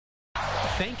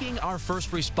thanking our first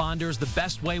responders the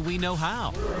best way we know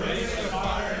how. We're ready for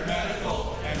fire and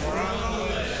medical, and we're on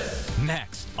the list.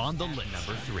 Next on the list,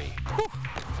 number 3. Whew.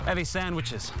 Heavy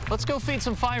sandwiches. Let's go feed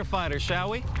some firefighters,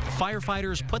 shall we?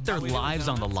 Firefighters put their lives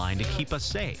on the line to keep us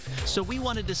safe. So we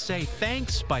wanted to say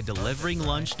thanks by delivering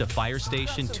lunch to Fire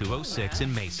Station 206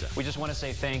 in Mesa. We just want to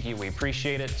say thank you. We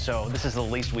appreciate it. So this is the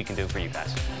least we can do for you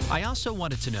guys. I also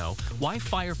wanted to know why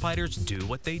firefighters do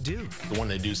what they do. You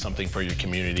want to do something for your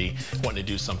community, want to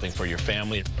do something for your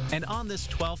family. And on this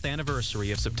 12th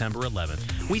anniversary of September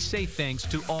 11th, we say thanks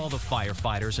to all the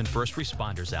firefighters and first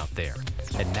responders out there.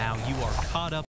 And now you are caught up